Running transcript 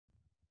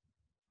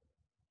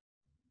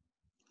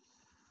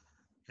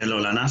Hello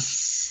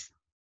learners,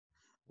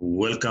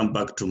 welcome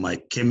back to my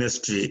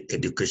chemistry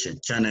education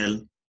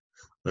channel.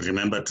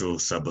 Remember to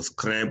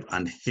subscribe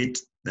and hit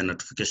the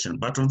notification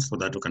button so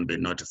that you can be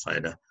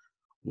notified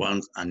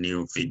once a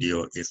new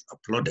video is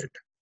uploaded.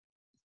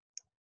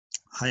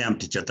 Hi, I'm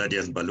teacher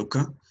Thaddeus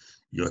Baluka,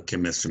 your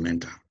chemistry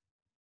mentor.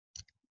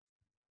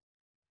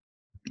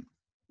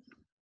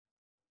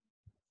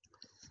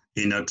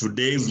 In our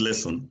today's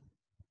lesson,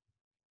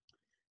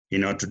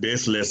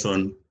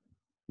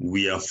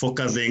 we are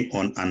focusing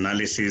on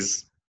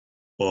analysis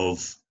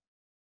of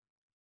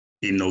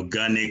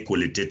inorganic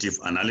qualitative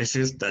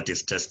analysis, that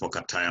is test for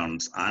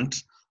cations and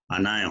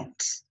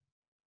anions.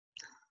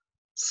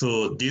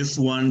 So this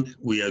one,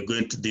 we are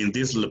going to, in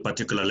this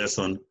particular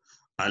lesson,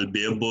 I'll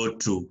be able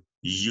to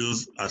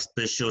use a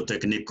special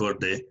technique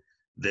called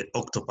the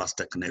Octopus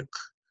technique,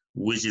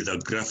 which is a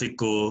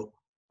graphical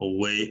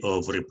way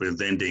of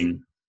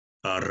representing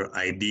our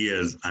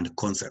ideas and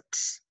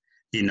concepts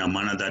in a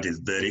manner that is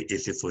very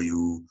easy for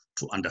you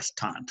to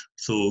understand.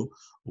 So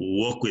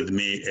work with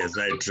me as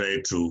I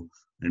try to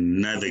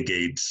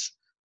navigate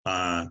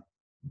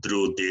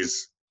through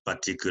this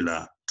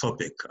particular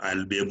topic.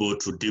 I'll be able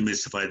to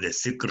demystify the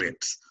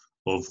secrets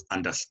of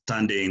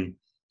understanding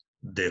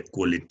the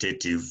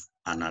qualitative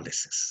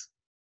analysis.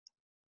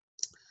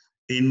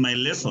 In my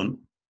lesson,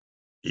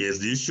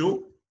 as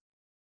usual,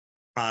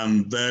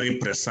 I'm very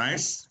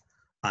precise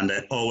and I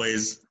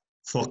always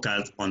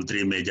focus on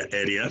three major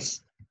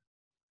areas.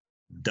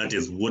 That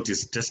is what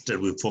is tested.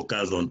 We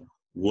focus on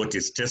what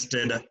is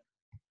tested,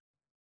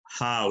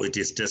 how it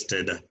is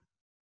tested.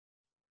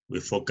 We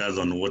focus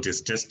on what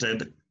is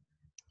tested,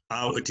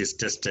 how it is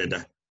tested,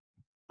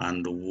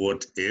 and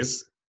what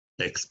is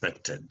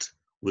expected.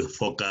 We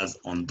focus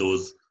on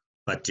those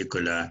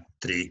particular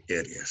three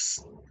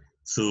areas.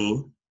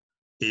 So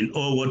in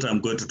all what I'm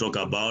going to talk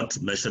about,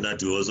 make sure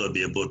that you also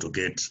be able to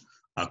get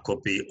a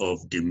copy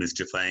of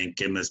Demystifying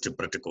Chemistry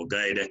Practical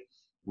Guide,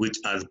 which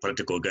has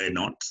practical guide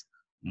notes,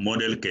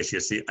 model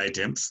KCSE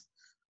items,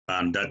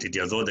 and that it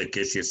has all the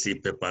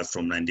KCSE papers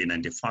from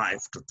 1995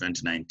 to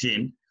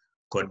 2019,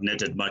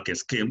 coordinated marking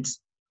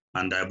schemes,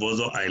 and I've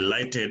also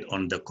highlighted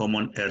on the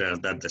common errors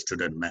that the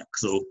student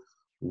makes. So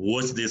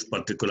watch this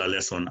particular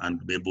lesson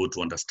and be able to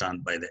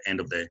understand by the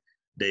end of the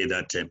day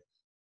that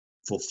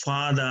for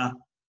further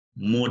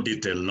more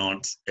detailed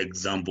notes,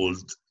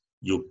 examples,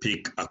 you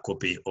pick a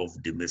copy of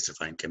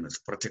Demystifying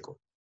Chemistry Practical.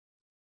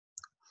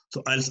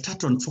 So I'll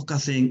start on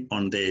focusing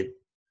on the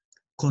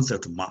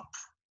concept map.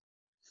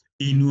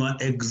 In your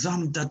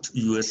exam that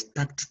you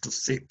expect to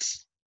sit,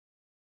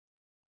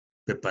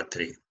 paper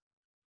 3,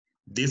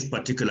 this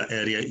particular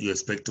area you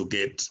expect to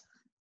get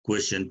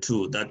question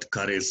 2 that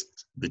carries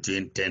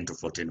between 10 to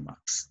 14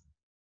 marks.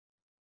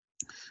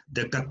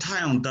 The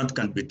cation that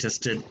can be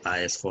tested are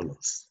as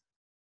follows.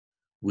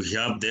 We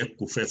have the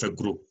Kufefe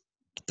group,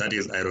 that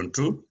is iron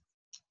 2,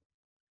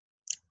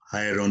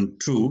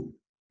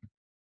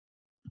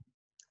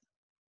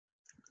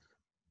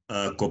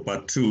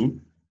 copper 2,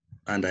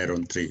 and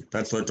iron 3.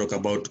 That's what I talk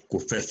about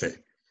Kufefe.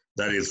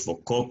 That is for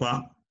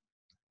copper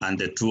and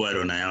the 2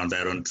 iron ions,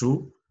 iron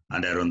 2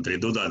 and iron 3.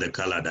 Those are the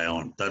colored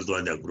ions. That's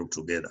why they're grouped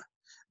together.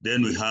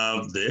 Then we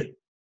have the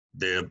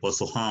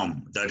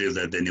posoham, that is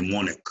the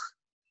mnemonic.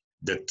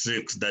 The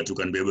tricks that you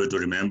can be able to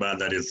remember,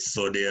 that is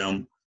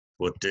sodium,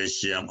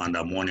 potassium, and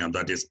ammonium.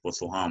 That is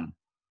posoham.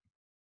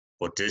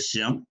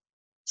 Potassium,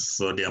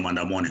 sodium, and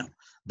ammonium.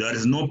 There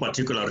is no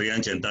particular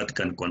reagent that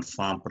can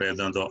confirm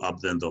presence or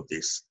absence of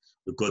this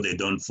because they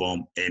don't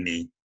form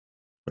any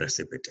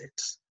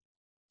precipitates.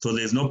 So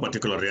there's no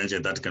particular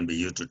reagent that can be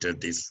used to test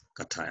these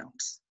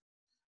cations.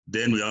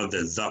 Then we have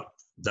the ZAP,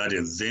 that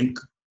is zinc,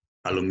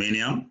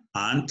 aluminum,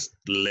 and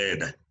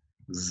lead.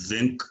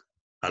 Zinc,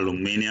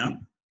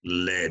 aluminum,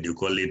 lead, you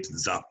call it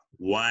ZAP.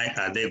 Why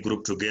are they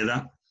grouped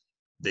together?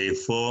 They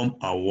form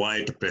a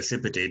white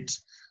precipitate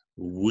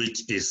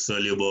which is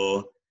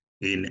soluble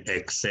in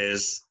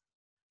excess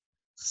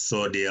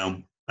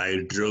sodium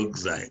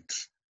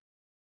hydroxide.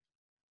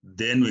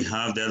 Then we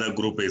have the other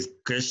group is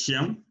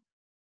calcium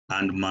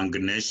and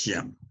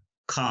magnesium,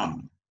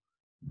 CAM.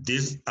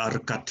 These are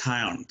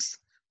cations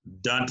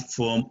that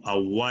form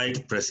a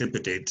white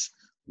precipitate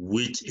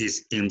which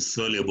is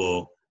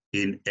insoluble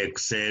in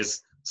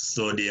excess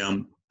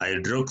sodium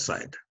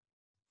hydroxide.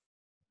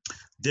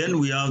 Then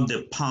we have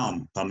the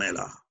PAM,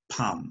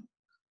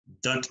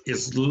 that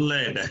is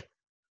lead,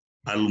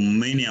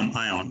 aluminum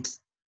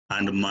ions,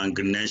 and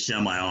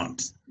magnesium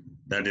ions.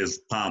 That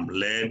is PAM,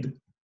 lead,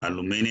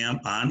 aluminum,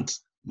 and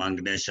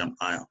magnesium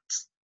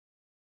ions.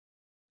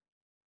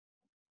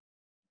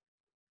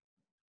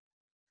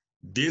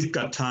 These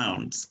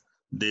cations,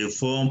 they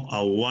form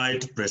a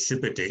white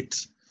precipitate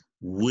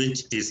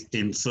which is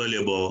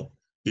insoluble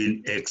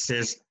in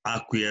excess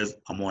aqueous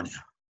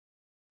ammonia.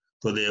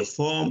 So they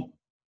form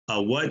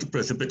a white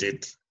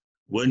precipitate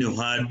when you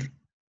had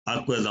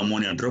aqueous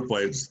ammonia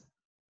droplets,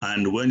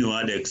 and when you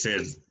add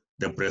excess,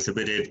 the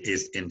precipitate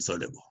is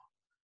insoluble.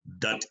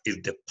 That is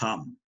the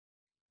PAM.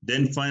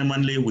 Then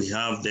finally, we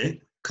have the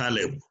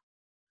calcium,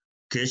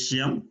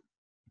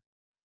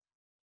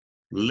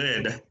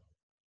 lead,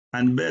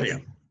 and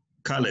barium.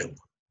 Caleb,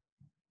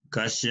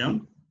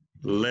 calcium,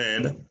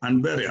 lead,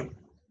 and barium.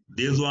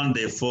 These ones,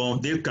 they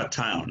form, these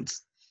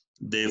cations,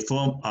 they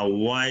form a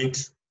white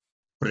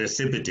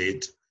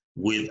precipitate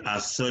with a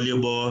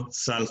soluble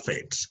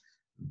sulfate.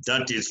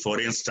 That is,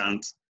 for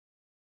instance,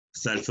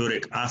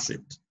 sulfuric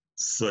acid,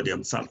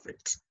 sodium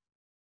sulfate.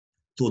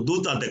 So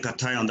those are the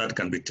cations that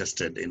can be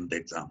tested in the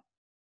exam,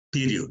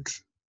 period.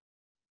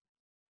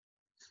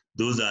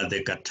 Those are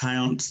the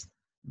cations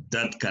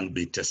that can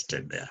be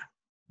tested there.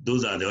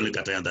 Those are the only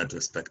cations that we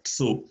expect.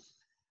 So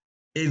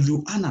as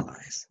you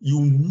analyze,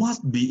 you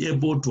must be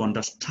able to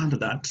understand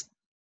that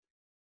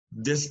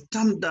the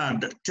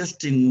standard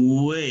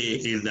testing way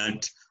is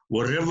that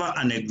wherever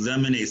an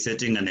examiner is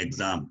setting an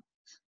exam,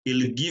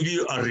 he'll give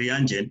you a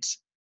reagent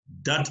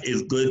that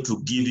is going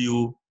to give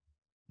you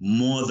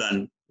more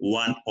than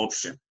one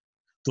option.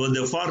 So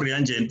the first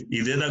reagent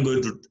is either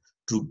going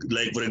to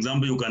like, for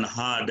example, you can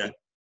add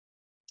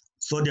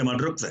sodium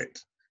hydroxide,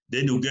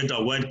 then you get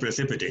a white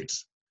precipitate,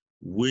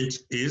 which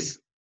is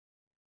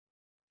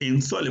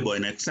insoluble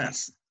in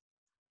excess.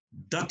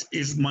 That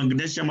is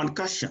magnesium and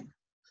calcium.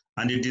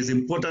 And it is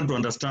important to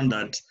understand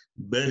that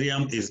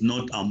barium is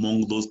not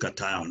among those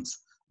cations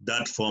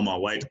that form a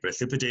white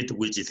precipitate,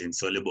 which is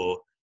insoluble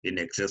in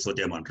excess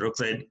sodium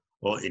hydroxide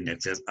or in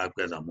excess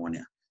aqueous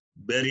ammonia.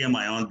 Barium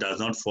ion does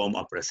not form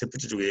a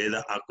precipitate with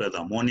either aqueous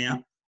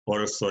ammonia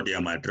or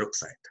sodium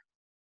hydroxide.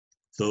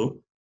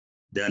 So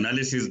the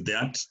analysis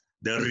that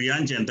the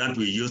reagent that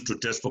we use to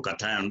test for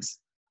cations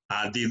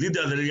are these. These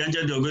are the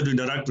reagents you're going to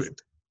interact with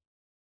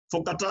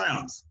for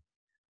cations.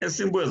 As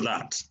simple as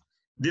that.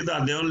 These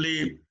are the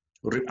only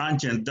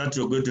reagents that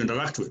you're going to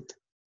interact with.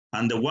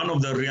 And one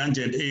of the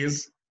reagent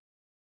is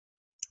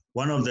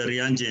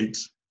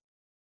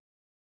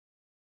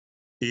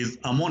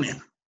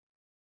ammonia,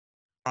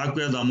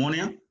 aqueous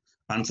ammonia,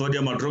 and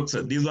sodium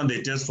hydroxide. These ones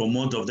they test for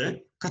most of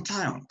the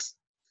cations.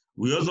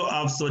 We also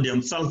have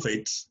sodium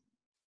sulfate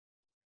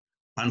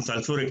and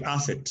sulfuric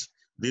acid.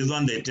 These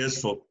ones they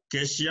test for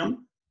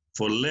calcium,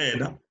 for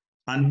lead,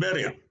 and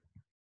barium.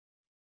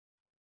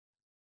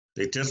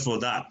 They test for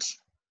that,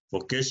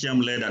 for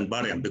calcium, lead, and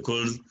barium,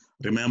 because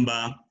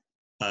remember,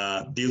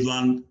 this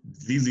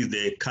is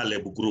the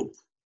Caleb group.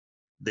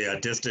 They are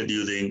tested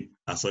using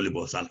a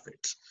soluble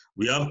sulfate.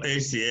 We have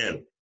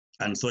HCl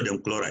and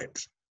sodium chloride.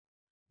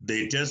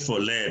 They test for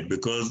lead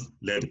because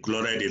lead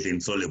chloride is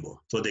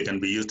insoluble, so they can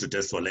be used to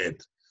test for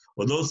lead.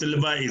 Although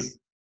silver is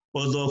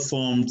also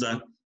forms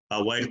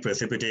a white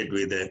precipitate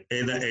with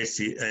either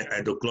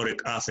hydrochloric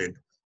acid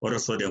or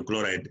sodium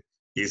chloride,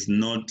 is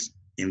not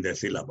in the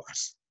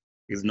syllabus.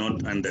 Is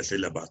not in the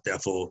syllabus,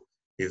 therefore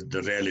is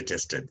rarely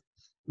tested.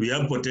 We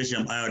have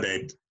potassium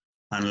iodide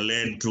and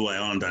lead 2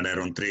 ions and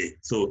iron 3.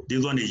 So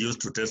this one is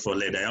used to test for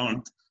lead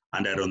ions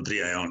and iron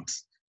 3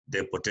 ions,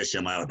 the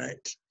potassium iodide.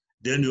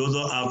 Then we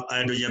also have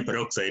hydrogen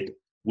peroxide,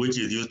 which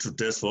is used to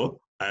test for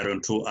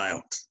iron 2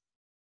 ions.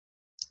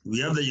 We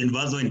have the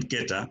universal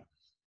indicator,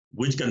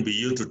 which can be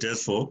used to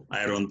test for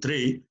iron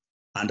 3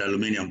 and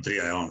aluminum 3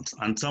 ions.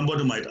 And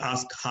somebody might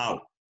ask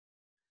how?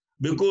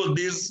 Because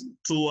these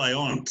 2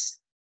 ions,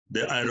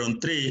 the iron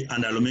 3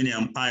 and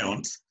aluminum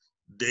ions,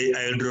 they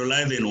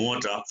hydrolyze in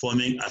water,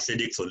 forming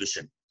acidic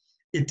solution.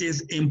 It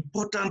is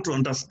important to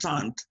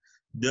understand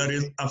there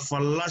is a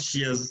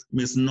fallacious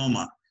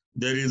misnomer.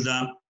 There is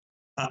a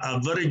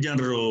very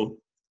general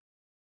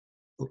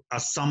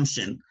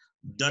assumption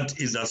that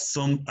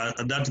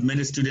that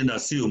many students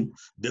assume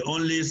the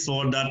only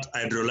salt that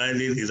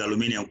hydrolyzes is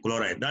aluminum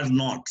chloride. That's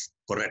not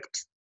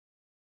correct.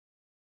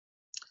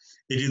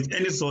 It is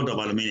any sort of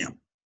aluminum,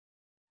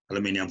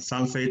 aluminum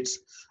sulfate,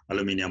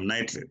 aluminum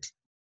nitrate,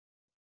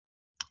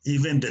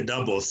 even the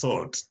double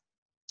salt,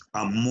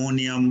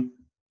 ammonium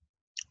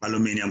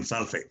aluminum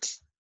sulfate,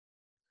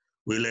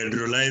 will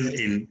hydrolyze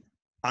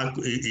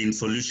in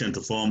solution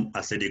to form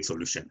acidic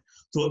solution.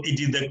 So it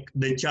is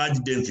the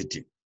charge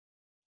density.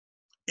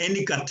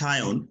 Any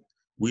cation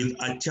with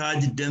a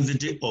charge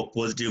density of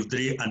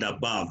 +3 and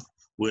above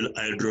will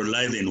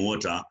hydrolyze in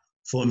water,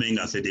 forming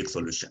acidic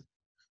solution.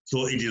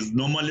 So it is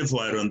normally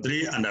for iron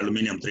 3 and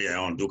aluminum 3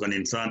 ions. You can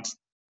insert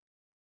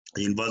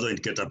a universal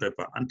indicator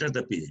paper and test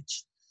the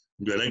pH.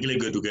 You're likely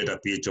going to get a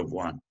pH of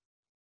 1.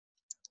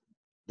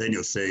 Then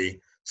you say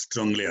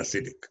strongly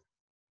acidic.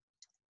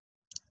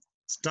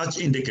 Starch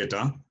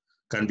indicator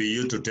can be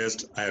used to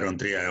test iron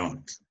 3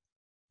 ions.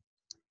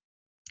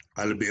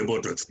 I'll be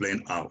able to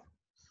explain how.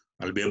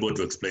 I'll be able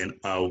to explain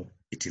how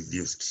it is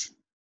used.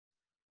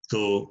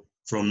 So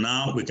from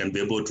now, we can be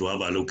able to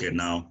have a look at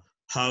now,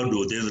 how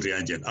do these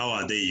reagents, how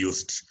are they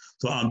used?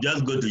 So I'm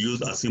just going to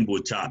use a simple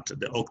chart,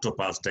 the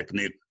Octopus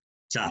technique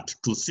chart,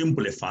 to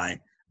simplify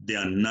the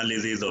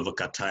analysis of a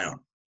cation.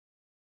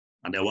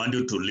 And I want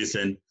you to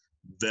listen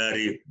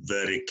very,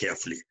 very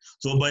carefully.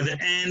 So by the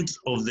end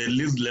of the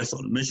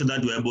lesson, make sure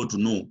that you're able to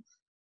know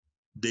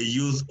the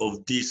use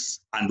of this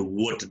and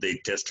what they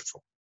test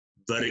for.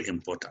 Very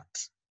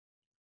important.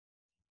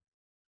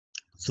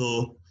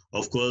 So,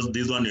 of course,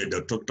 this one we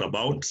talked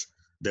about,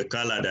 the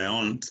colored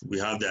ions. We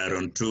have the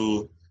iron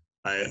 2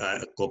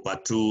 copper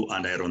 2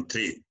 and iron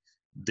 3.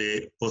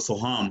 They also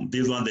harm,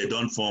 these ones, they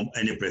don't form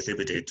any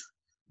precipitate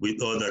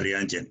with other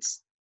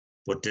reagents.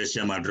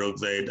 Potassium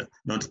hydroxide,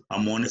 not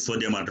ammonia,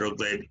 sodium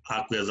hydroxide,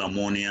 aqueous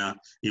ammonia,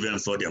 even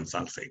sodium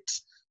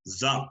sulfate.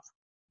 ZAP,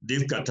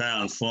 these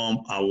cations form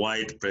a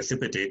white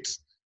precipitate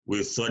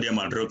with sodium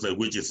hydroxide,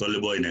 which is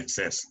soluble in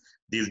excess.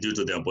 This is due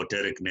to the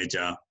amphoteric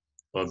nature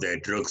of the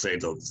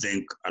hydroxides of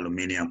zinc,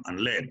 aluminum, and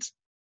lead.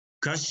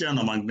 Calcium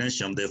or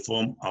magnesium, they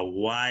form a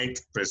white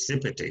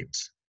precipitate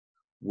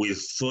with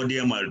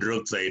sodium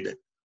hydroxide,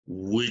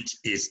 which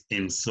is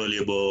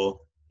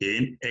insoluble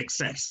in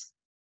excess.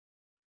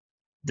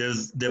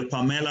 There's the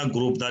Pamela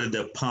group, that is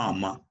the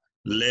PAM,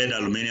 lead,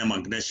 aluminum,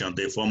 magnesium,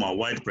 they form a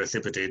white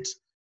precipitate,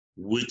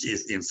 which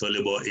is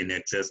insoluble in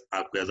excess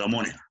aqueous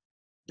ammonia.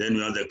 Then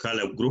we have the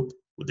Caleb group,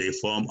 they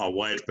form a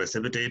white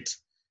precipitate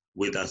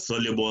with a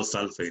soluble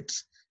sulfate,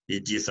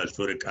 e.g.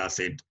 sulfuric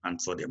acid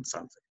and sodium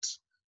sulfate.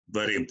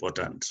 Very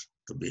important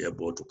to be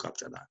able to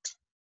capture that.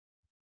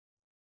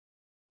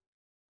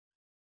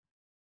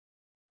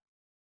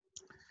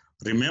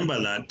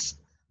 Remember that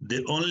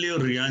the only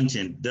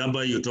reagent,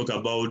 thereby you talk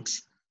about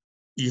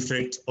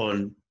effect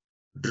on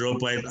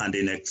dropwise and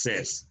in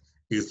excess,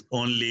 is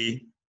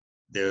only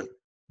the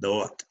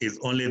what? Is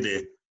only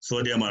the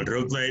sodium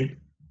hydroxide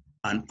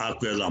and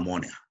aqueous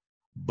ammonia,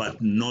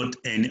 but not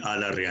any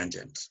other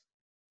reagent.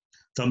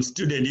 Some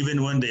students,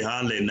 even when they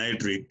handle a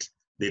nitrate,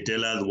 they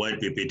tell us white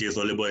PPT is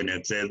soluble in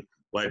excess,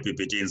 white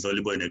PPT is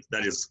soluble in excess.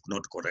 That is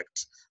not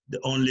correct. The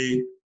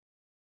only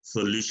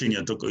solution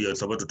you're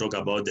supposed to talk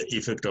about the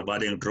effect of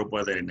adding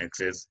dropwise and in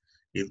excess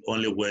is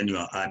only when you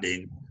are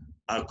adding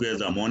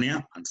aqueous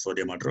ammonia and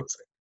sodium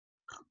hydroxide.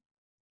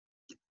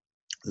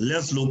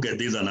 Let's look at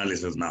this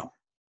analysis now.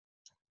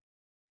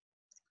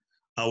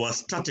 Our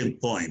starting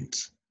point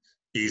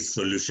is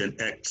solution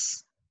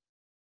X.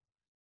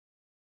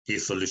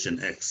 Is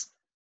solution X.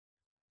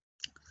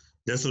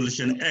 The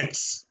solution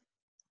X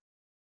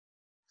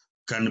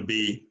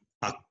we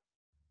have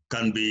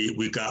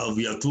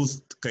two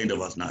kind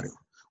of a scenario,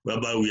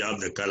 whereby we have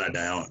the colored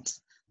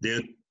ions.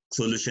 The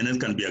solution X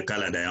can be a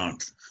colored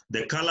ions.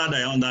 The colored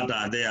ions that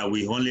are there,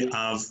 we only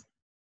have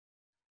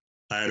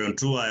iron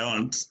 2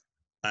 ions,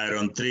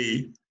 iron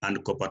 3,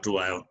 and copper 2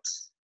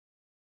 ions.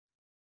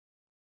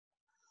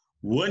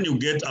 When you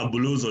get a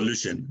blue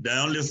solution, the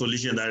only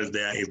solution that is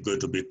there is going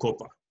to be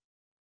copper.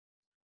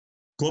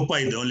 Copper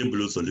is the only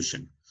blue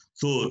solution.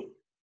 So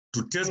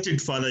to test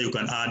it further, you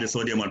can add the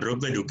sodium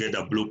hydroxide, you get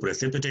a blue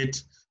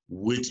precipitate,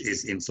 which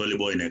is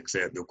insoluble in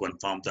excess. You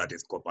confirm that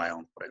is copper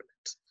ion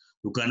present.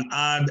 You can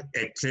add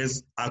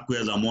excess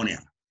aqueous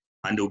ammonia,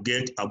 and you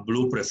get a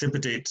blue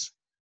precipitate,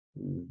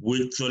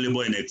 which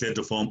soluble in excess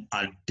to form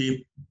a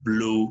deep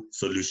blue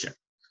solution.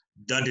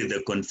 That is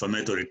the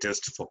confirmatory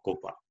test for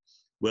copper,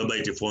 whereby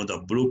it forms a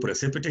blue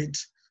precipitate,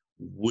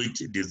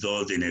 which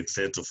dissolves in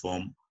excess to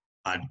form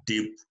a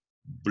deep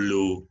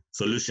blue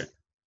solution.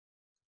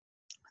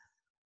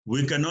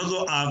 We can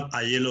also have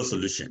a yellow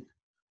solution.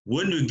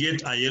 When we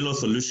get a yellow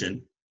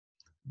solution,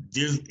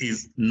 this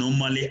is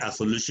normally a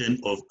solution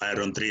of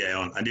iron 3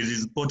 ion. And it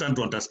is important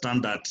to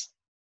understand that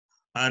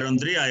iron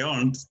 3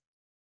 ions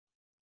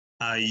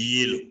are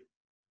yellow,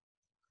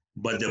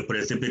 but the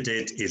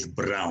precipitate is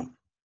brown.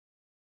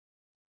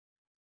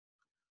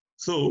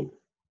 So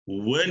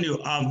when you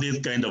have this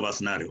kind of a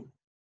scenario,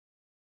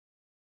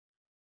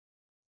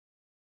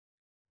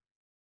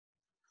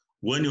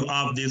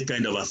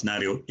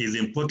 it's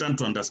important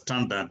to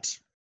understand that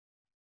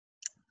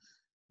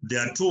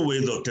there are two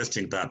ways of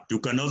testing that. You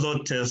can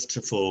also test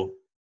for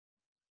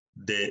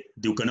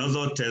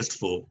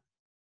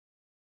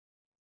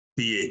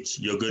pH.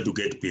 You're going to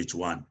get pH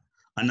 1.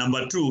 And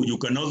number 2, you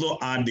can also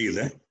add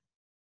this.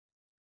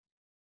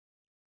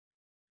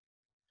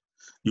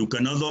 You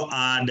can also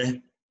add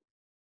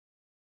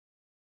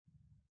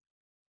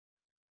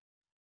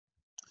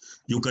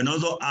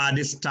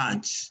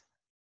starch.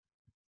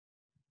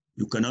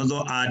 You can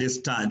also add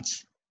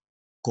starch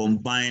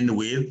combined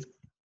with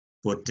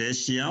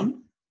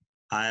potassium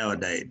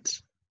iodide.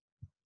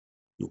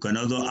 You can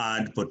also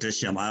add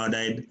potassium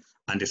iodide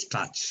and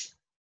starch.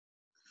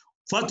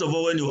 First of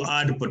all, when you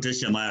add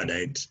potassium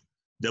iodide,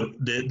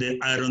 the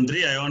iron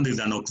 3 ion is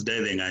an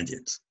oxidizing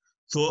agent.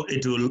 So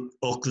it will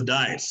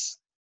oxidize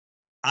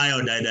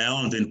iodide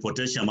ions in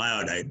potassium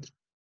iodide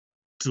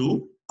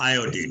to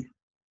iodine.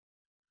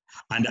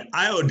 And the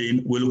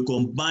iodine will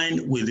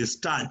combine with the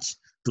starch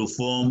to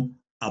form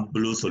a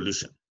blue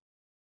solution.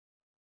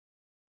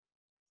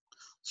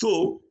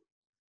 So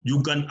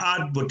you can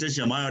add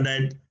potassium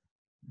iodide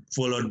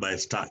followed by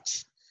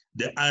starch.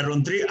 The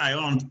iron 3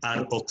 ions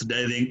are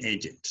oxidizing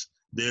agents.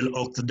 They'll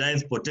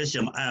oxidize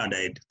potassium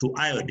iodide to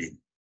iodine.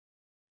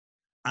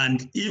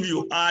 And if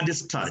you add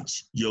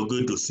starch, you're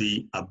going to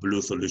see a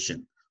blue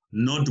solution.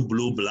 Not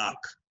blue-black,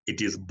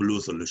 it is blue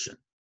solution.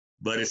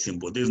 Very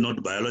simple. This is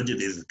not biology,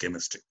 this is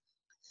chemistry.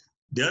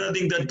 The other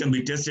thing that can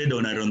be tested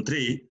on iron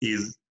 3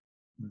 is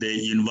the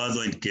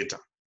universal indicator.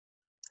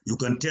 You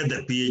can test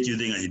the pH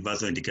using an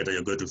universal indicator.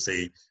 You're going to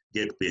say,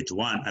 get pH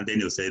 1, and then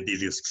you say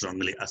this is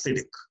strongly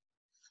acidic.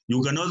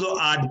 You can also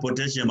add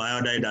potassium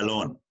iodide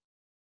alone.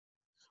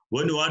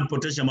 When you add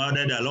potassium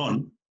iodide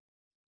alone,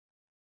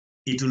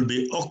 it will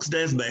be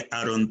oxidized by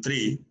iron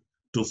 3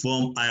 to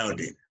form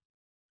iodine.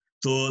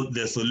 So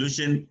the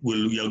solution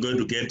you're going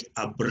to get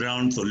a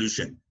brown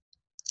solution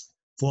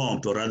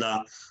formed, or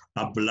rather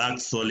a black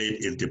solid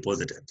is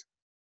deposited.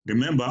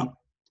 Remember,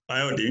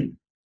 iodine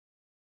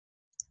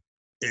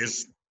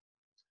is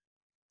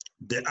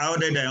the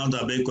iodide ions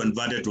are being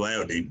converted to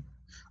iodine.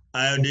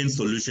 Iodine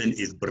solution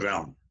is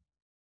brown.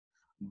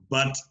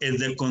 But as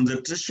the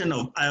concentration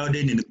of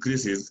iodine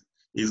increases,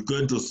 it's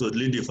going to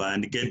solidify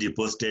and get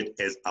deposited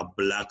as a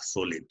black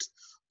solid.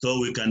 So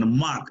we can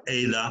mark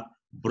either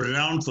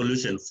brown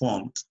solution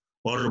formed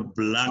or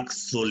black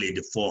solid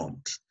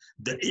formed.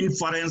 The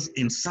inference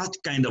in such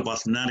kind of a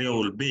scenario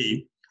will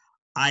be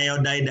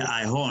iodide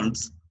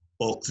ions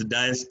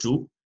oxidized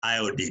to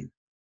iodine.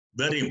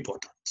 Very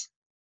important.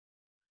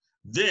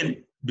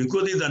 Then,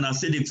 because it's an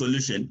acidic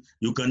solution,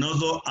 you can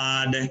also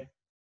add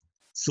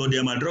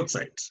sodium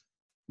hydroxide.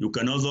 You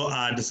can also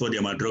add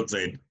sodium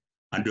hydroxide,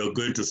 and you're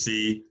going to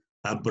see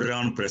a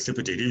brown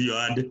precipitate. If you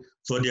add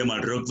sodium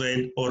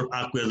hydroxide or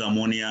aqueous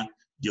ammonia,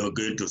 you're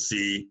going to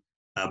see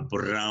a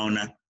brown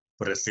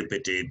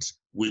precipitate,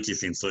 which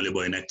is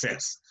insoluble in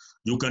excess.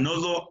 You can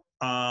also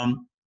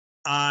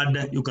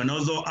add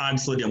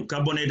sodium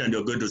carbonate, and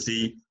you're going to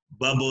see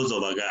bubbles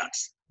of a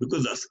gas,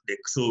 because that's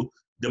so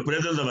the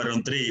presence of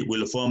iron 3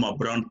 will form a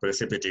brown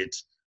precipitate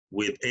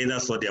with either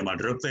sodium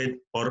hydroxide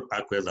or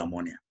aqueous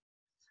ammonia.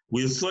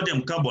 With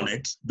sodium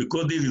carbonate,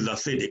 because this is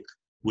acidic,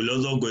 we're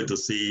also going to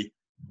see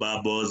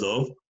bubbles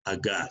of a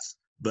gas.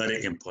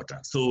 Very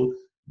important. So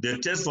the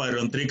test for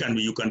iron 3 can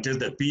be, you can test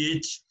the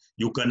pH,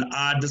 you can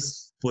add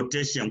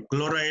potassium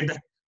chloride,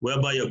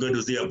 whereby you're going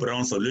to see a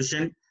brown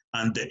solution,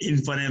 and the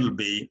inference will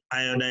be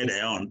iodide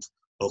ions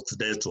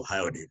oxidized to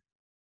iodine.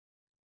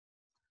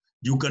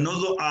 You can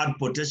also add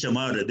potassium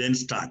iodide, then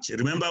starch.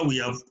 Remember,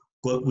 we are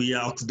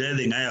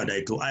oxidizing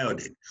iodide to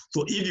iodine.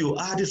 So if you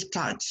add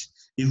starch,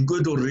 it's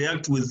going to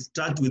react with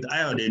starch with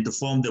iodine to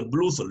form the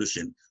blue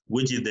solution,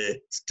 which is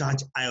the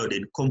starch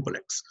iodine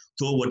complex.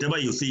 So whatever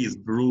you see is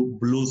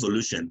blue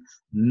solution,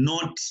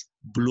 not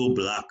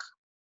blue-black.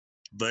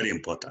 Very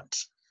important.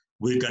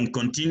 We can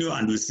continue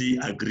and we see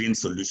a green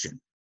solution.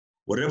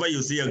 Wherever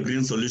you see a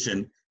green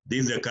solution,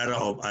 this is the color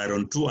of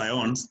iron 2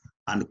 ions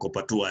and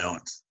copper 2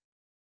 ions.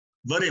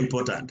 Very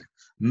important.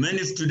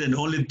 Many students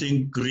only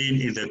think green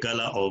is the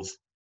color of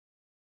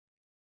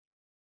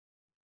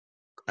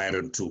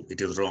iron 2.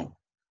 It is wrong.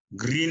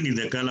 Green is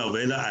the color of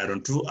either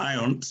iron 2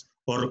 ions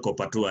or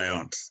copper 2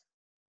 ions.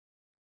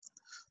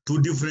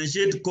 To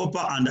differentiate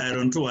copper and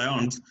iron 2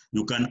 ions,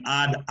 you can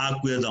add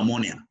aqueous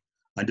ammonia,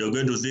 and you're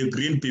going to see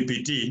green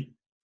PPT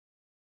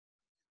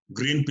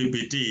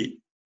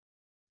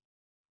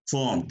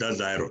formed,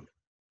 that's iron.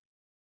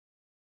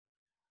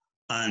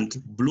 And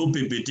blue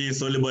PPT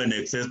soluble in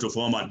excess to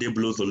form a deep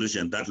blue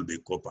solution, that will be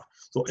copper.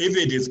 So if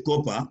it is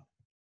copper,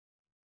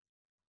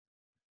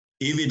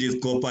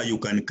 you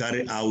can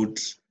carry out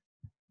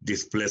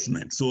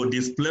displacement. So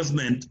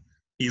displacement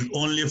is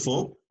only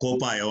for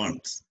copper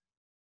ions.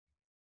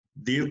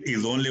 This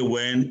is only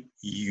when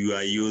you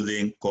are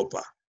using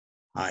copper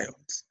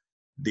ions.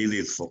 This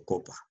is for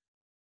copper.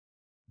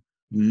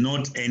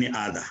 Not any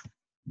other,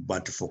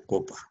 but for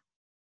copper.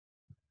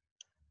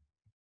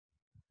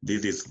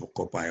 This is for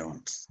copper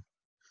ions.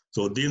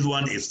 So this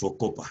one is for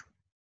copper.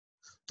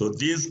 So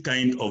this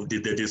kind of the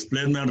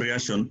displacement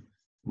reaction,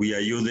 we are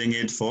using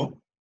it for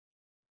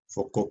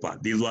copper.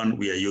 This one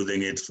we are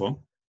using it for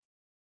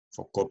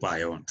copper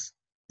ions.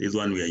 This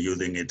one we are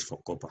using it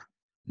for copper,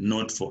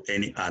 not for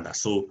any other.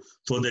 So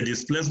the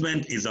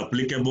displacement is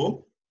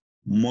applicable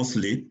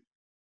mostly.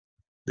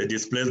 The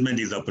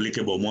displacement is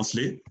applicable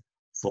mostly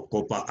for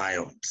copper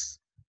ions.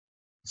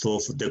 So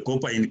for the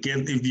copper, in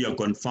case if you are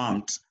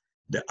confirmed,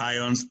 the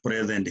ions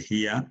present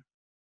here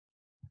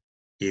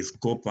is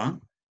copper.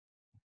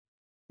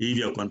 If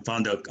you are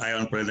confirmed the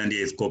ion present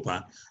here is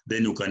copper,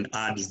 then you can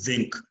add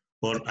zinc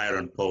or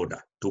iron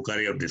powder to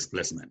carry out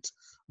displacement.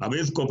 Now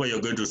with copper, you're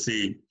going to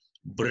see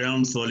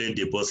brown solid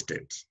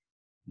deposited.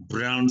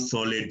 Brown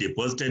solid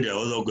deposited, you're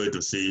also going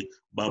to see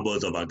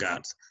bubbles of a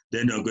gas.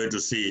 Then you're going to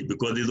see,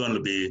 because this one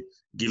will be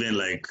given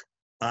like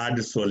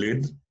add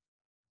solid,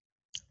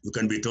 you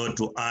can be told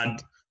to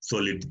add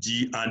solid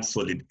G, add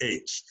solid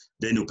H.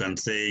 Then you can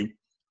say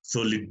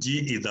solid G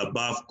is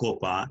above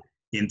copper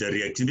in the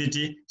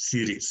reactivity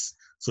series.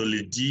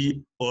 Solid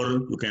G,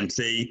 or you can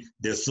say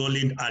the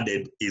solid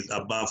added is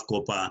above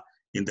copper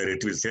in the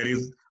reactivity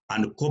series,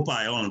 and copper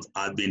ions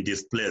have been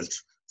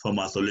displaced from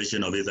a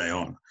solution of this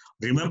ion.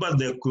 Remember,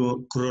 the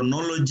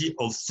chronology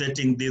of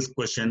setting this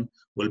question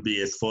will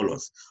be as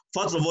follows.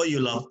 First of all,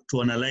 you'll have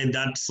to analyze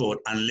that sort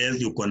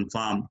unless you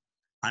confirm.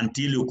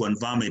 Until you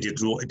confirm it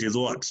is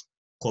what?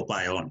 Copper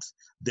ions.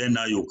 Then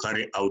now you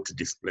carry out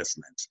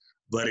displacement.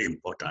 Very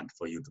important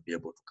for you to be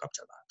able to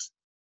capture that.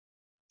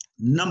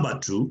 Number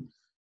two,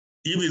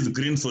 If it's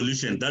green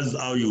solution, that's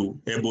how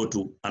you able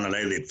to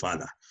analyze it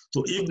further.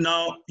 So if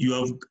now you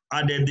have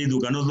added this, you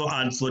can also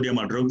add sodium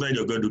hydroxide,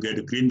 you're going to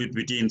get green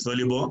PPT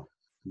insoluble,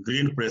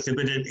 green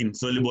precipitate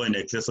insoluble in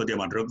excess sodium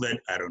hydroxide,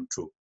 iron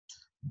 2.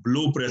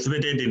 Blue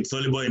precipitate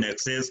insoluble in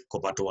excess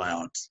copper 2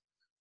 ions.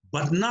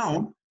 But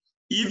now,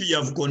 if you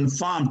have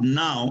confirmed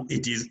now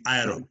it is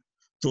iron,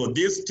 so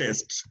this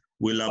test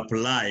will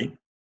apply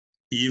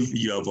if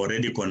you have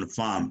already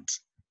confirmed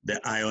the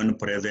ion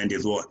present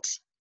is what?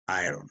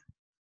 Iron.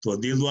 So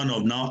this one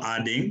of now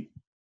adding,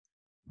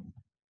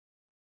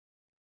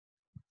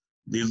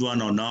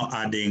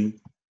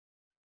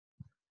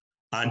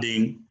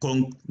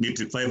 conc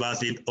nitric 5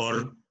 acid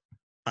or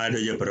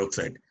hydrogen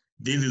peroxide.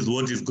 This is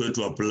what is going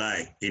to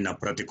apply in a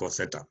practical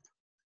setup.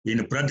 In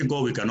a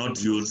practical, we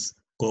cannot use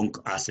conc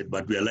acid,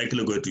 but we are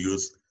likely going to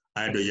use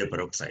hydrogen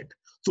peroxide.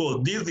 So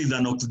this is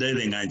an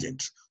oxidizing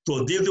agent.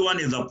 So this one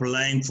is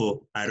applying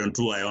for iron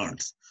 2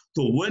 ions.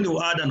 So when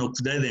you add an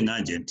oxidizing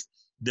agent,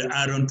 the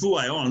iron 2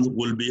 ions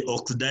will be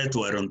oxidized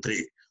to iron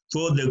 3.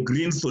 So the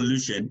green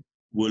solution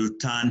will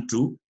turn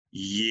to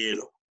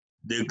yellow.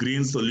 The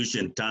green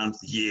solution turns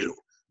yellow.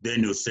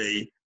 Then you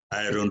say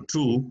iron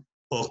 2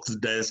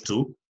 oxidized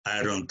to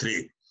iron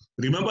 3.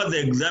 Remember, the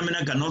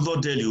examiner can also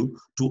tell you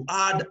to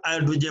add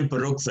hydrogen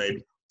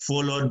peroxide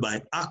followed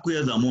by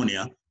aqueous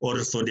ammonia or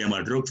sodium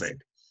hydroxide.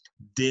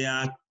 There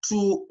are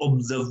two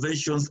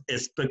observations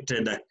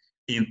expected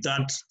in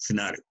that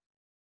scenario.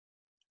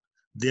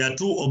 There are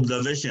two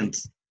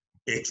observations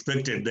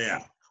expected there.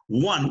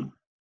 One,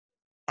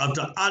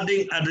 after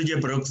adding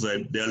hydrogen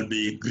peroxide, there will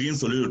be green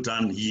solution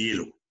turn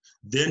yellow.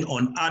 Then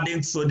on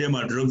adding sodium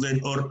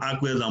hydroxide or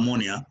aqueous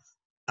ammonia,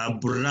 a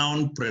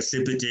brown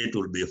precipitate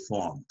will be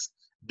formed.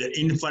 The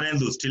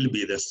inference will still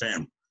be the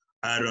same.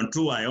 Iron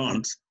 2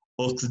 ions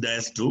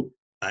oxidized to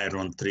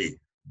iron 3.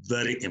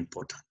 Very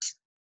important.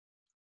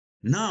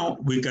 Now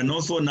we can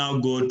also now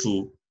go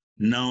to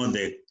now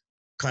the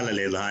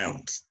colorless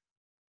ions.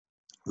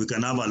 We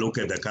can have a look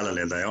at the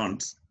colorless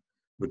ions.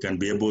 We can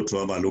be able to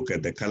have a look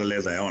at the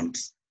colorless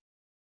ions.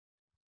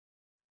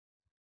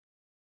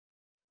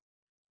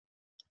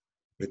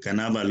 We can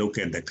have a look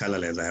at the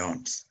colorless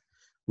ions.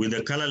 With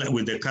the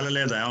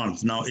colorless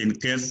ions, now in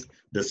case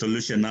the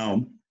solution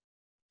now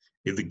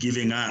is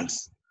giving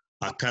us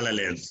a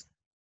colorless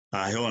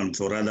ion,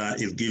 or rather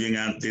is giving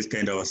us this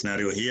kind of a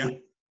scenario here.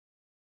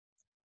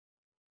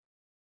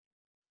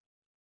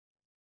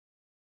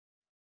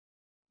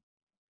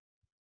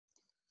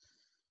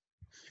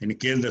 In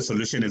case the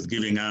solution is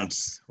giving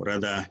us, or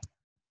rather,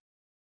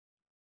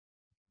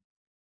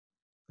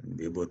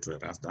 be able to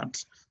erase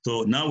that.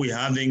 So now we're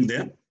having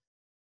the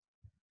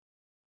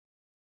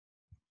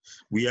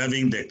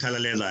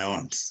colorless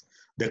ions.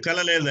 The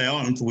colorless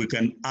ions, we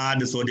can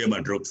add sodium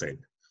hydroxide.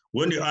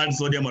 When you add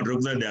sodium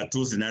hydroxide, there are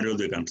two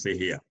scenarios you can see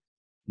here.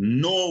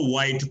 No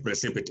white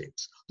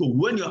precipitate. So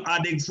when you're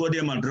adding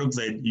sodium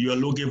hydroxide, you are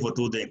looking for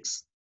two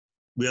things.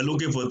 We are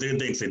looking for three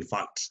things, in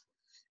fact.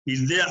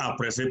 Is there a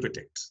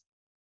precipitate?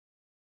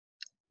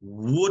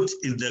 What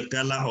is the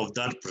color of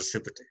that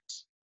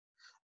precipitate?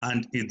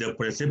 And is the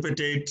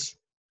precipitate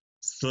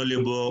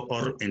soluble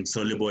or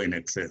insoluble in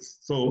excess?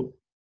 So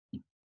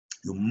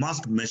you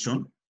must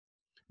mention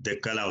the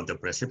color of the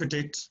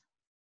precipitate,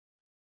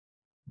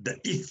 the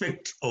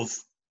effect of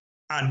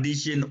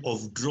addition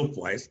of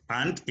dropwise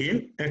and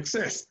in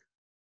excess.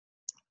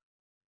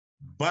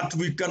 But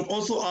we can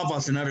also have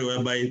a scenario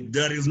whereby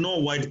there is no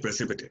white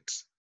precipitate.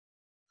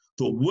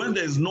 So when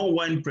there is no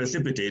white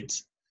precipitate,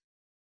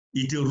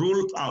 it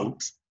rules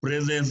out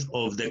presence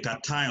of the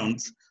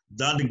cations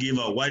that give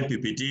a white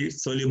PPT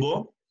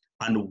soluble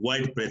and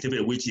white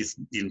precipitate which is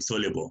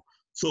insoluble.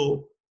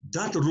 So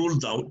that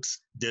rules out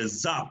the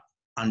ZAP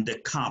and the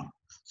CAM.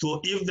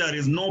 So if there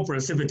is no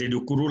precipitate,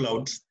 you could rule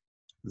out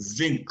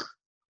zinc,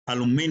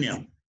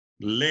 aluminum,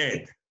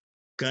 lead,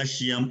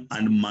 calcium,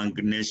 and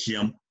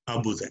magnesium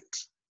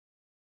absent.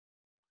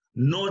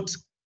 Not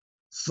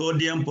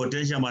sodium,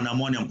 potassium, and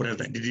ammonium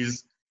present. It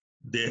is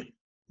the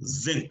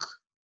zinc,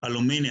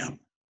 aluminum,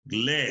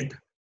 lead,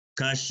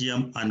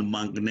 calcium, and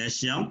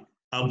magnesium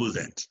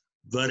absent.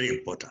 Very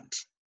important.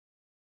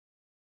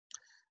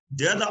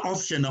 The other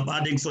option of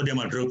adding sodium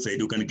hydroxide,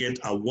 you can get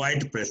a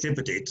white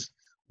precipitate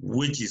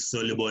which is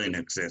soluble in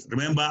excess.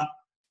 Remember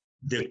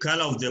the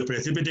color of the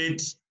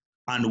precipitate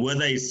and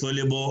whether it's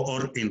soluble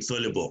or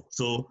insoluble.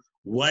 So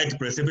white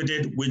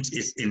precipitate which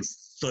is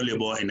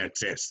insoluble in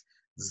excess.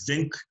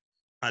 Zinc,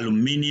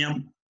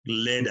 aluminum,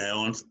 lead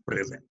ions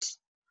present.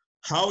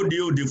 How do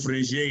you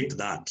differentiate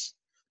that?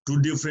 To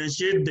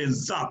differentiate the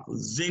ZAP,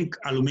 zinc,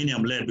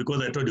 aluminum, lead,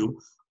 because I told you,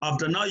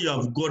 after now you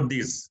have got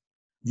this,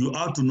 you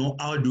have to know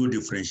how do you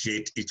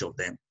differentiate each of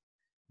them.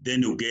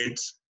 Then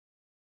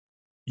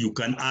you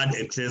can add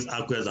excess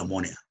aqueous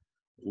ammonia.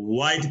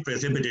 White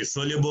precipitate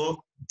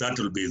soluble, that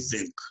will be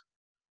zinc.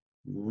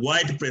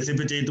 White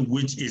precipitate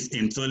which is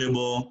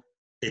insoluble,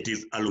 it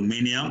is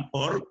aluminum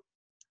or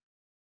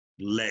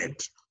lead.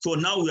 So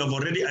now we have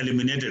already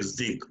eliminated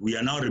zinc. We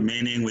are now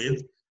remaining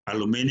with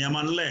aluminum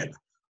and lead.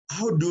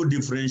 How do you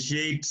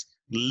differentiate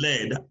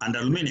lead and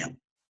aluminum?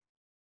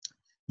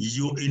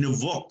 you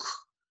invoke,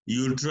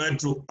 you try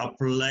to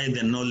apply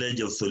the knowledge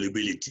of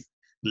solubility.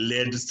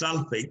 Lead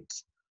sulfate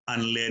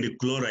and lead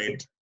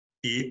chloride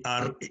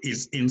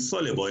is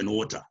insoluble in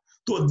water.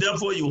 So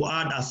therefore you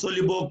add a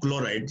soluble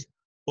chloride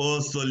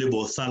or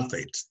soluble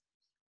sulfate.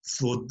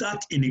 So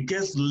that in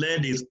case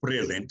lead is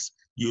present,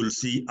 you'll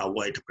see a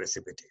white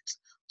precipitate.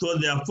 So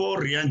there are 4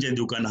 reagents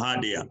you can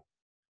add here: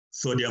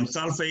 sodium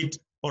sulfate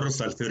or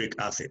sulfuric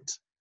acid,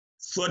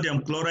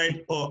 sodium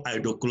chloride or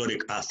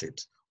hydrochloric acid.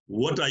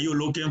 What are you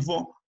looking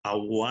for? A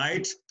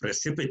white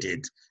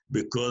precipitate,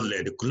 because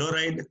lead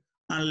chloride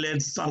and lead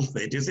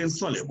sulfate is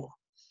insoluble.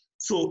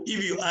 So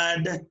if you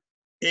add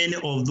any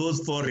of those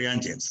 4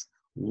 reagents,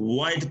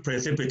 white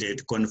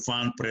precipitate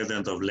confirms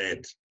presence of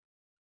lead.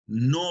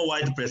 No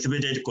white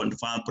precipitate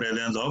confirms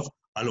presence of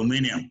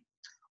aluminum.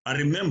 And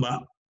remember,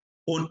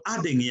 on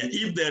adding here,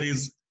 if there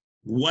is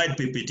white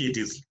PPT, it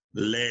is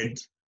lead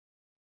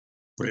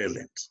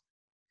present.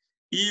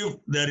 If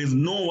there is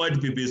no white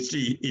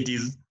PPT, it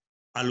is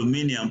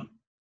aluminum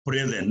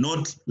present,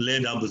 not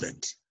lead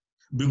absent.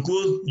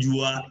 Because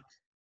your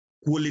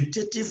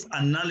qualitative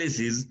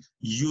analysis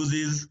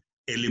uses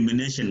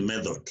elimination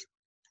method.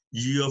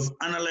 You have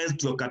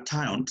analyzed your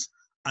cations,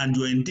 and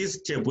you're in this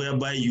step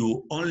whereby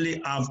you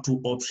only have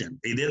 2 options.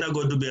 It's either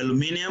going to be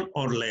aluminum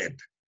or lead.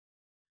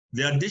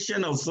 The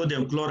addition of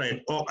sodium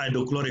chloride or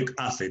hydrochloric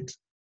acid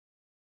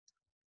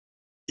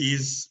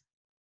is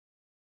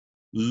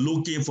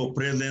looking for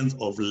presence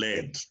of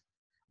lead,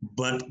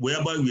 but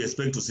whereby we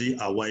expect to see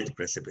a white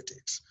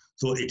precipitate.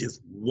 So it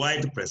is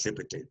white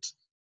precipitate,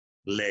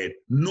 lead.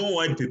 No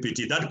white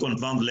PPT, that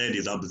confirms lead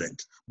is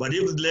absent. But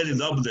if lead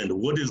is absent,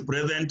 what is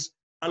present?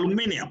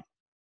 Aluminum.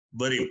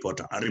 Very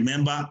important. And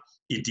remember,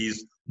 it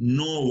is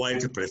no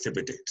white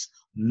precipitate,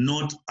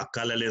 not a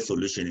colorless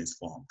solution is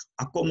formed.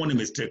 A common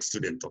mistake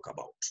students talk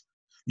about.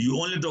 You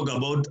only talk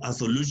about a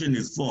solution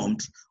is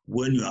formed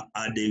when you are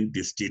adding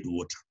distilled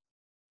water.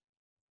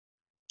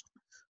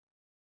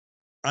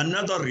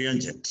 Another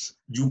reagent,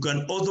 you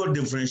can also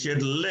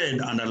differentiate lead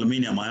and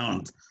aluminum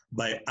ions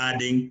by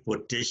adding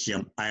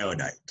potassium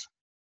iodide,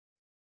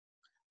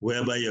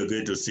 whereby you're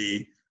going to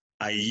see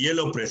a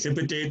yellow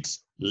precipitate,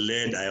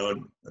 lead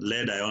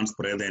ions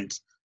present,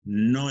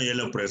 no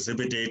yellow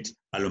precipitate,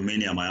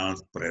 aluminum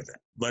ions present.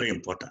 Very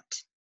important.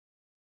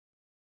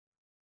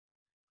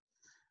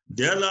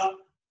 The other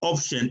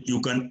option,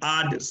 you can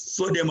add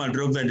sodium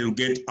hydroxide, you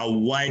get a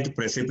white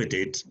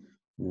precipitate,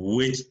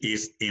 which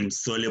is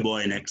insoluble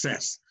in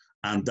excess,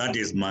 and that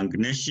is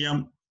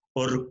magnesium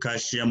or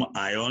calcium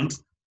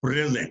ions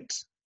present.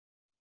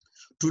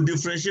 To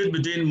differentiate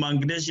between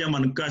magnesium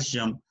and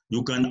calcium,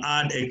 you can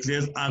add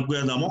excess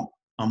aqueous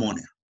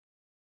ammonia,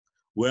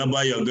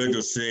 whereby you're going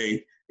to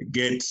say,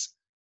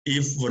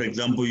 if, for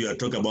example, you are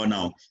talking about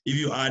now, if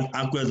you add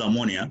aqueous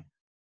ammonia,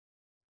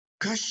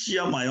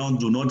 calcium ions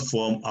do not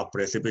form a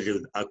precipitate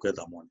with aqueous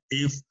ammonia.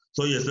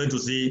 So you expect to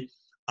see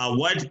a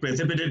white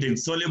precipitate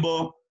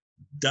insoluble,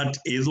 that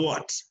is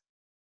what?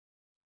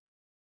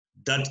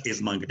 That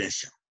is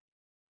magnesium.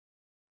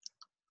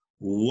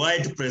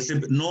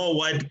 No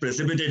white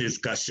precipitate is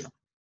calcium.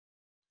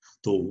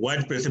 So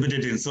white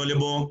precipitate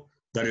insoluble,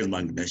 that is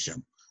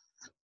magnesium.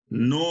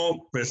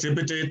 No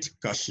precipitate,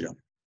 calcium.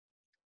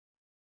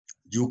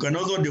 You can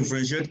also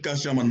differentiate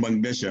calcium and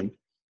magnesium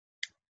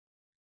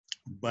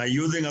by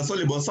using a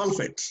soluble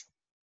sulfate,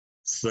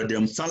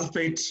 sodium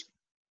sulfate,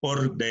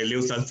 or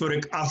dilute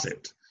sulfuric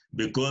acid,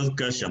 because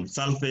calcium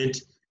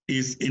sulfate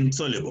is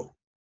insoluble.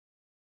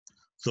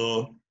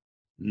 So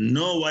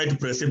no white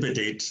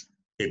precipitate,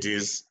 it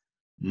is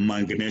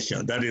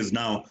magnesium. That is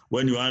now,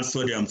 when you add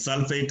sodium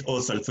sulfate or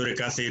sulfuric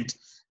acid,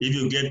 if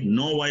you get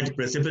no white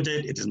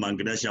precipitate, it is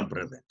magnesium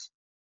present.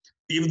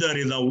 If there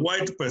is a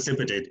white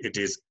precipitate, it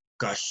is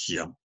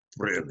calcium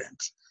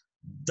present.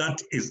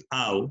 That is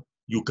how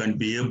you can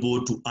be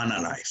able to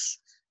analyze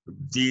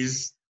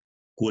this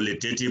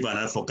qualitative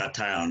analysis for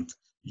cations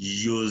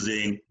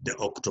using the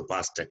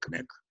Octopus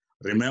technique.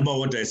 Remember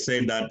what I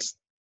said, that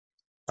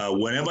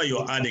whenever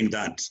you're adding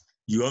that,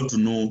 you have to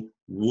know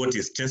what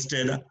is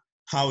tested,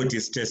 how it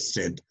is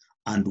tested,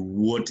 and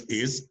what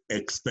is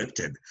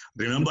expected.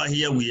 Remember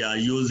here we are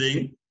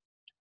using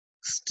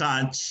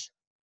starch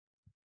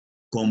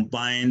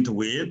combined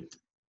with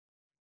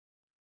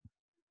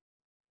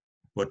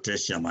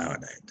potassium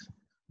iodide.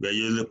 We are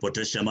using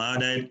potassium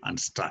iodide and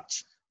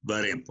starch.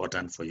 Very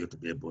important for you to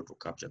be able to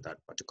capture that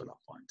particular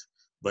point.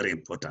 Very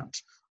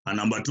important. And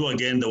number 2,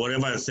 again,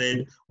 whatever I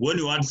said, when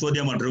you add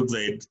sodium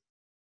hydroxide,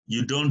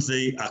 you don't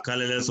say a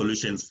colorless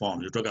solution is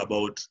formed. You talk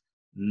about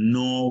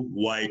no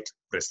white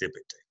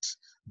precipitate.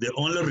 The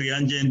only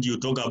reagent you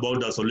talk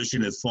about a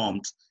solution is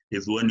formed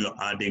is when you're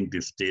adding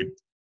distilled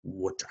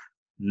water,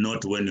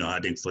 not when you're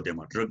adding sodium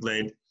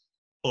hydroxide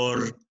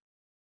or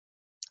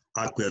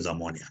aqueous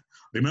ammonia.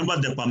 Remember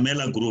the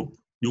Pamela group,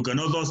 you can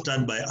also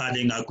start by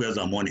adding aqueous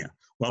ammonia,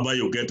 whereby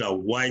you get a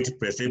white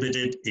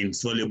precipitate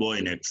insoluble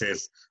in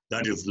excess.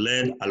 That is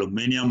lead,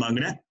 aluminum,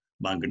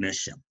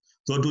 magnesium.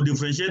 So to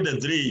differentiate the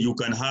 3, you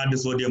can add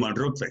sodium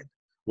hydroxide,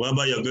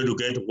 whereby you're going to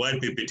get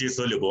white PPT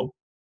soluble.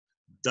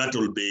 That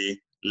will be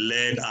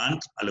lead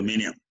and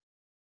aluminum.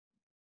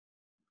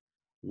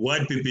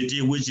 White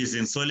PPT, which is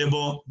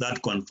insoluble,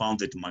 that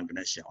confounds it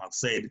magnesium. I've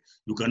said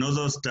you can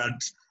also start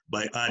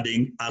by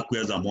adding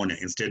aqueous ammonia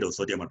instead of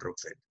sodium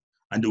hydroxide.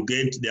 And you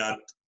get there are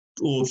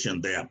two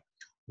options there.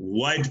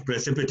 White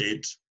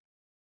precipitate,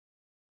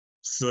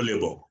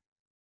 soluble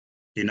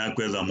in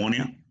aqueous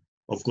ammonia.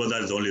 Of course,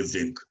 that is only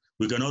zinc.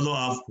 We can also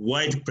have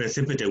white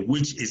precipitate,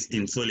 which is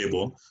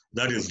insoluble.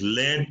 That is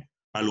lead,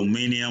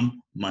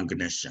 aluminum,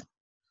 magnesium.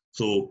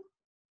 So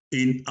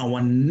in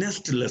our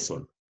next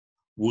lesson,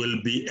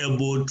 we'll be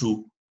able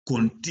to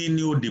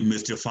continue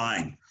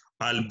demystifying.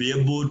 I'll be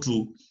able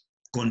to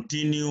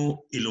continue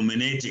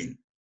illuminating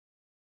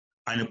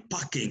and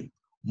unpacking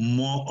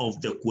more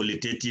of the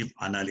qualitative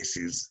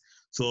analysis.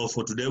 So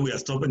for today, we are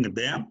stopping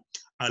there.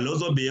 I'll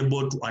also be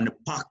able to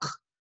unpack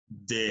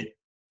the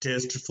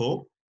test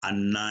for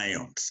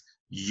anions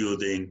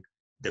using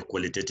the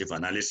qualitative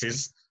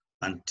analysis.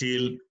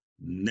 Until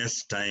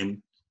next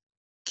time,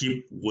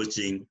 keep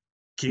watching,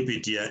 keep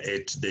it here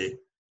at the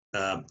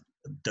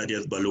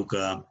Thaddeus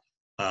Baluka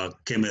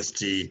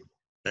chemistry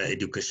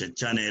education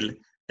channel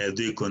as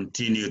we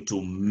continue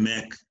to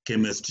make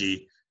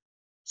chemistry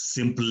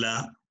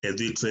simpler, as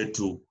we try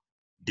to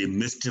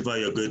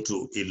demystify. You're going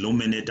to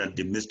illuminate and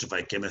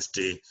demystify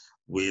chemistry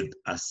with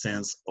a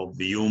sense of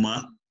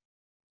humor,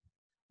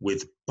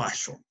 with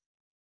passion,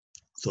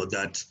 so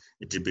that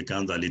it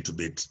becomes a little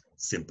bit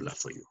simpler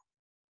for you.